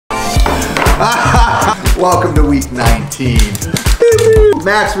Welcome to week 19.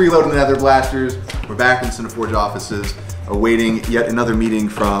 Max reloading the Nether Blasters. We're back in CineForge offices, awaiting yet another meeting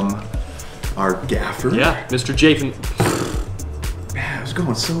from our gaffer. Yeah, Mr. Jathan. Man, it was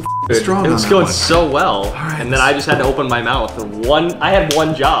going so strong. It was going so well, and then I just had to open my mouth. I had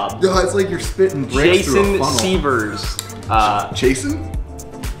one job. No, it's like you're spitting bricks through a funnel. CineForge. Jason?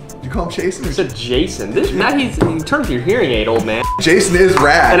 Did you call him Jason? I said Jason. Matt, he turned your hearing aid, old man. Jason is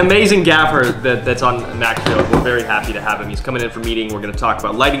rad. An amazing gaffer that's on Max Show. We're very happy to have him. He's coming in for meeting. We're going to talk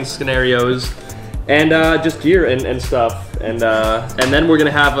about lighting scenarios and just gear and stuff. And then we're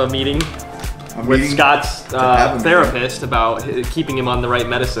going to have a meeting with Scott's therapist about keeping him on the right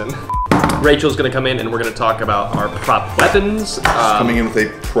medicine. Rachel's gonna come in and we're gonna talk about our prop weapons. Coming in with a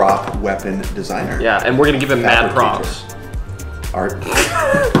prop weapon designer. Yeah, and we're gonna give him mad props. Art.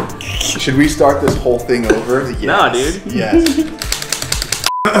 Should we start this whole thing over? Yes. Nah, dude. Yes.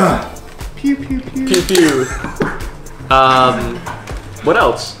 Pew pew pew. Pew pew. What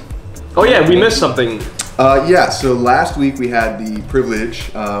else? Oh yeah, we missed something. Yeah, so last week we had the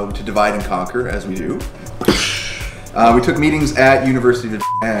privilege to divide and conquer, as we do. We took meetings at University of...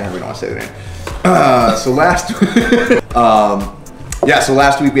 we don't want to say the name. So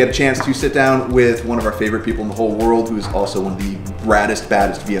last week we had a chance to sit down with one of our favorite people in the whole world, who is also one of the raddest,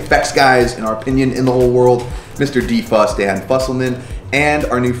 baddest VFX guys, in our opinion, in the whole world, Mr. D-Fuss, Dan Fusselman, and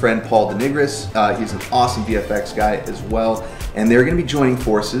our new friend, Paul DeNigris. He's an awesome VFX guy as well, and they're going to be joining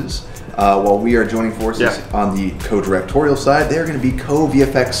forces. While we are joining forces on the co-directorial side, they're going to be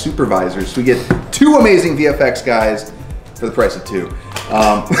co-VFX supervisors. So we get two amazing VFX guys for the price of two.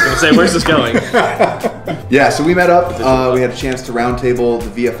 I was going to say, where's this going? Yeah, so we met up. We had a chance to roundtable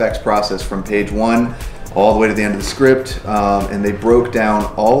the VFX process from page 1 all the way to the end of the script, and they broke down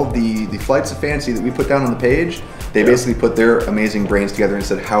all of the flights of fantasy that we put down on the page. They basically put their amazing brains together and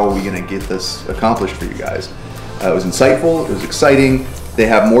said, how are we going to get this accomplished for you guys? It was insightful. It was exciting. They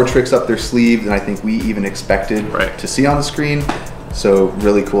have more tricks up their sleeve than I think we even expected to see on the screen. So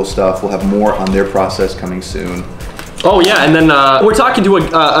really cool stuff. We'll have more on their process coming soon. Oh yeah, and then we're talking to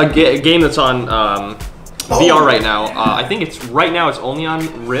a game that's on VR right now. I think it's only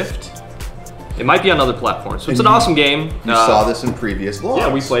on Rift. It might be on other platforms. So it's an awesome game. You saw this in previous vlogs.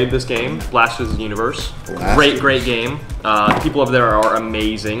 Yeah, we played this game, Blasters Universe. Great game. People over there are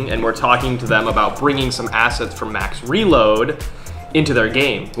amazing, and we're talking to them about bringing some assets from Max Reload into their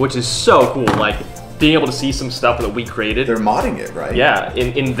game, which is so cool. Like being able to see some stuff that we created. They're modding it, right? Yeah,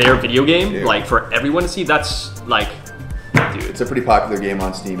 in their video game, like for everyone to see. That's like, dude, it's a pretty popular game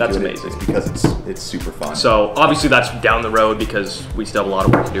on Steam. That's amazing. It's because it's super fun. So obviously that's down the road because we still have a lot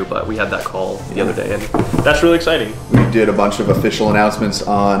of work to do, but we had that call the other day, and that's really exciting. We did a bunch of official announcements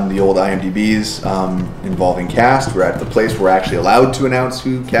on the old IMDb's involving cast. We're at the place where we're actually allowed to announce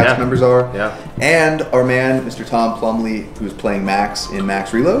who cast members are. Yeah. And our man, Mr. Tom Plumley, who's playing Max in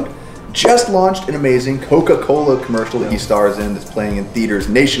Max Reload, just launched an amazing Coca-Cola commercial that he stars in that's playing in theaters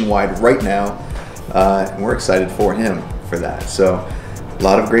nationwide right now. And we're excited for him for that. So a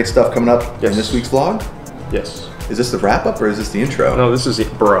lot of great stuff coming up in this week's vlog. Yes. Is this the wrap-up or is this the intro? No, this is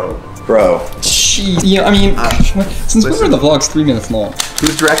it, bro. Jeez, yeah, I mean, since when are the vlogs 3 minutes long?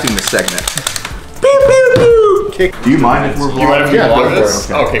 Who's directing this segment? Pew, pew, pew. Kick. Do you mind if we're vlogging? Do you mind if we vlog this?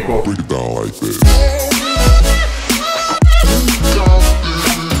 Okay, cool. Break it down like this.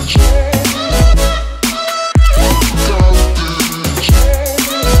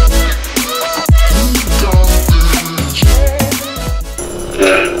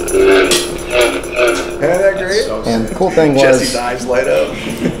 And the cool thing was, Jesse's eyes light up.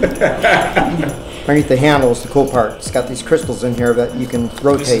 underneath the handle is the cool part. It's got these crystals in here that you can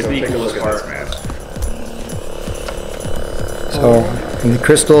rotate. Take a look at this, man. So, and the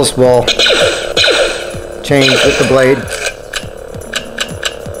crystals will change with the blade.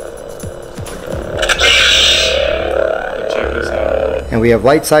 Check this out. And we have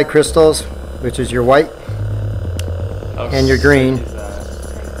light side crystals, which is your white and your green.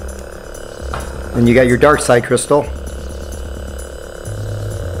 And you got your dark side crystal.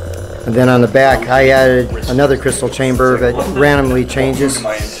 And then on the back, I added another crystal chamber that randomly changes.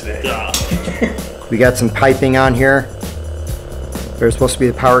 We got some piping on here. There's supposed to be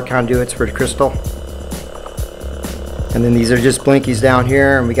the power conduits for the crystal. And then these are just blinkies down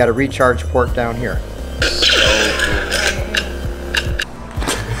here, and we got a recharge port down here.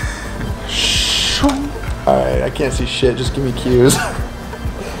 Alright, I can't see shit, just give me cues.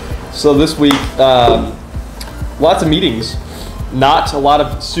 So this week, lots of meetings. Not a lot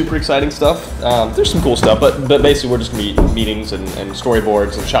of super exciting stuff. There's some cool stuff, but basically we're just meetings and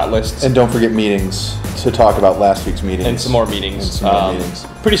storyboards and shot lists. And don't forget meetings to talk about last week's meetings. And some more meetings.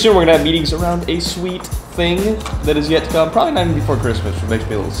 Pretty soon we're gonna have meetings around a sweet thing that is yet to come. Probably not even before Christmas, which makes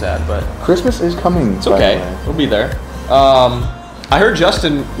me a little sad, but Christmas is coming. it's okay. We'll be there. I heard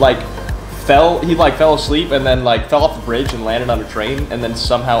Justin fell asleep and then fell off the bridge and landed on a train and then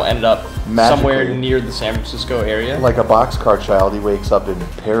somehow ended up somewhere near the San Francisco area. Like a boxcar child, he wakes up in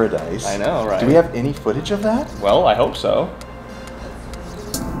paradise. I know, right? Do we have any footage of that? Well, I hope so.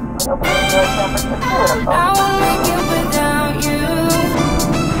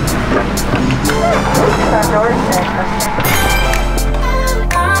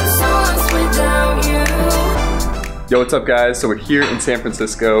 Yo, what's up guys? So we're here in San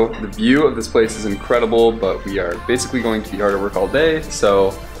Francisco. The view of this place is incredible, but we are basically going to be hard at work all day,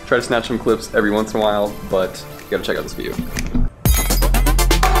 so try to snatch some clips every once in a while, but you gotta check out this view.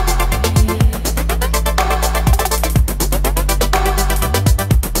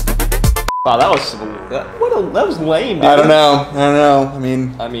 Wow, that was lame, dude. I don't know.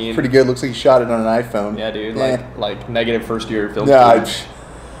 I mean, pretty good. Looks like he shot it on an iPhone. Yeah, dude. Like negative first year film. Yeah,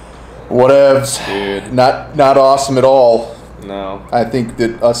 whatevs. Dude. Not awesome at all. No. I think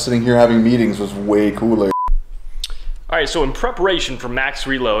that us sitting here having meetings was way cooler. All right, so in preparation for Max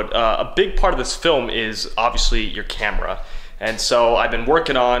Reload, a big part of this film is obviously your camera. And so I've been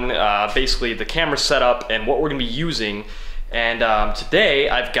working on basically the camera setup and what we're gonna be using. And today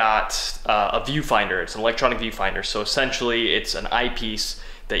I've got a viewfinder. It's an electronic viewfinder. So essentially it's an eyepiece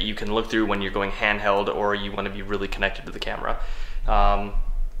that you can look through when you're going handheld or you want to be really connected to the camera.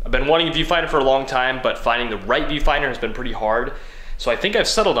 I've been wanting a viewfinder for a long time, but finding the right viewfinder has been pretty hard. So I think I've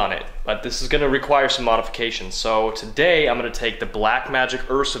settled on it, but this is gonna require some modifications. So today I'm gonna take the Blackmagic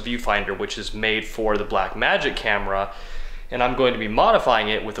Ursa viewfinder, which is made for the Blackmagic camera, and I'm going to be modifying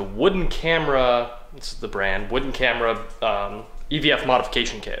it with a wooden camera, this is the brand, wooden camera EVF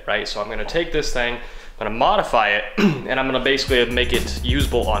modification kit, right? So I'm gonna take this thing, I'm gonna modify it, and I'm gonna basically make it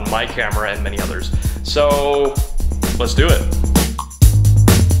usable on my camera and many others. So let's do it.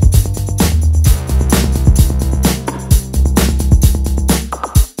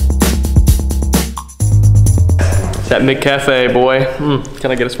 That McCafe, boy. Can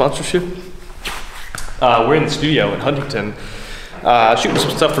I get a sponsorship? We're in the studio in Huntington, shooting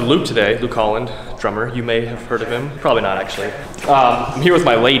some stuff for Luke today. Luke Holland, drummer. You may have heard of him. Probably not, actually. I'm here with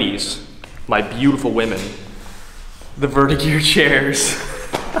my ladies, my beautiful women, the Vertigear chairs.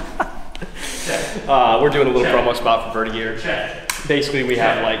 We're doing a little promo spot for Vertigear. Basically, we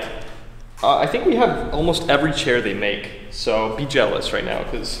have I think we have almost every chair they make. So be jealous right now,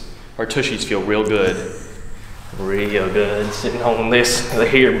 because our tushies feel real good. Real good, sitting on this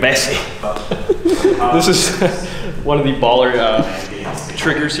here Bessie. This is one of the baller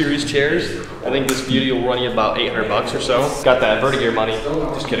Trigger series chairs. I think this beauty will run you about 800 bucks or so. Got that Vertigear money,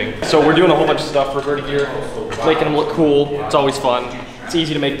 just kidding. So we're doing a whole bunch of stuff for Vertigear, making them look cool. It's always fun. It's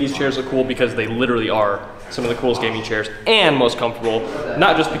easy to make these chairs look cool because they literally are some of the coolest gaming chairs and most comfortable.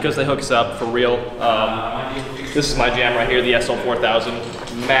 Not just because they hook us up, for real. This is my jam right here, the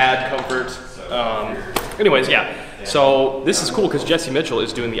SL4000. Mad comfort. Anyways, yeah, so this is cool because Jesse Mitchell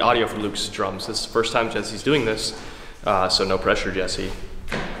is doing the audio for Luke's drums. This is the first time Jesse's doing this, so no pressure, Jesse.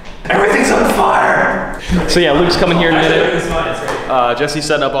 Everything's on fire! So yeah, Luke's coming here in a minute. Jesse's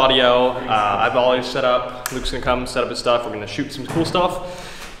setting up audio. I've always set up. Luke's gonna come set up his stuff. We're gonna shoot some cool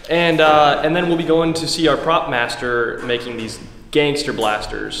stuff. And then we'll be going to see our prop master making these gangster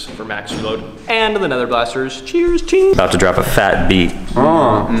blasters for Max Reload and the Nether Blasters. Cheers, cheers. About to drop a fat beat.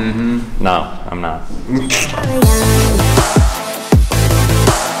 Oh. Mm-hmm. No, I'm not.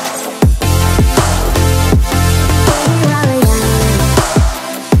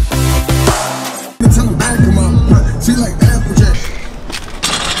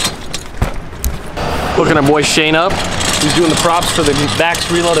 Looking at boy Shane up. He's doing the props for the Max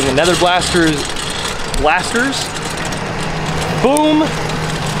Reload and the Nether Blasters. Boom!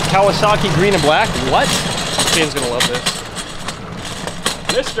 Kawasaki green and black. What? Shane's gonna love this.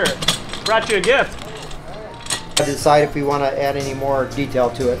 Mister, brought you a gift. I decide if we want to add any more detail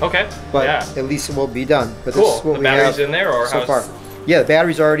to it. Okay. But yeah. at least it will be done. But Cool. this is what The we battery's have in there, or so how's far. Yeah, the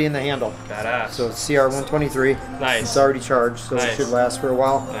battery's already in the handle. Badass. So it's CR123. Nice. It's already charged, so Nice. it should last for a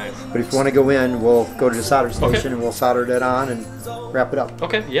while. Nice. But if you want to go in, we'll go to the solder station Okay. and we'll solder that on and wrap it up.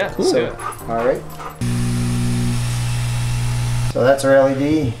 Okay, yeah, cool. So, all right. So that's our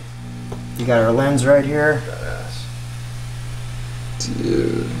LED. You got our lens right here. Badass.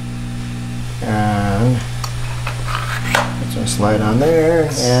 Dude. And it's gonna slide on there,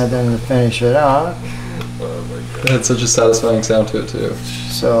 and then to finish it off, Oh my It had such a satisfying sound to it too.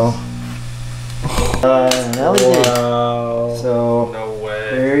 So, an LED. Wow. So, No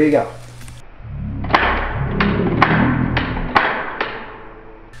way. there you go.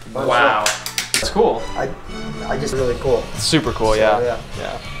 Wow. That's cool. I just really cool. Super cool, yeah.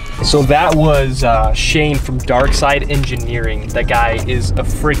 Yeah. So that was Shane from Darkside Engineering. That guy is a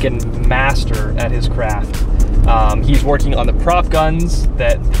freaking master at his craft. He's working on the prop guns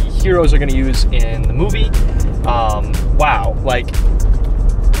that the heroes are going to use in the movie. Wow, like,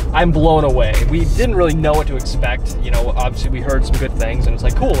 I'm blown away. We didn't really know what to expect. You know, obviously we heard some good things and it's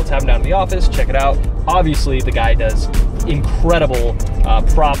like, cool, let's have him down to the office, check it out. Obviously the guy does incredible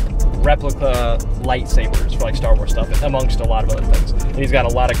prop replica lightsabers for like Star Wars stuff, amongst a lot of other things. And he's got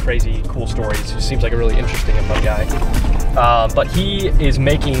a lot of crazy, cool stories. He seems like a really interesting and fun guy. But he is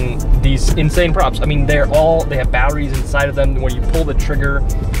making these insane props. I mean, they have batteries inside of them. When you pull the trigger,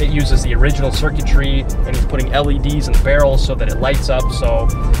 it uses the original circuitry, and he's putting LEDs in the barrel so that it lights up. So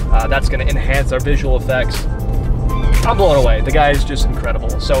that's going to enhance our visual effects. I'm blown away. The guy is just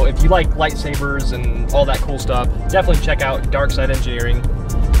incredible. So if you like lightsabers and all that cool stuff, definitely check out Darkside Engineering.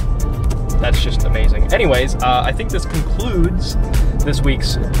 That's just amazing. Anyways, I think this concludes this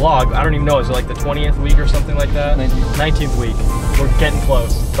week's vlog. I don't even know, is it like the 20th week or something like that? 19th week. We're getting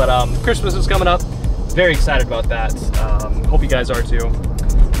close. But Christmas is coming up. Very excited about that. Hope you guys are too.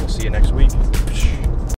 We'll see you next week.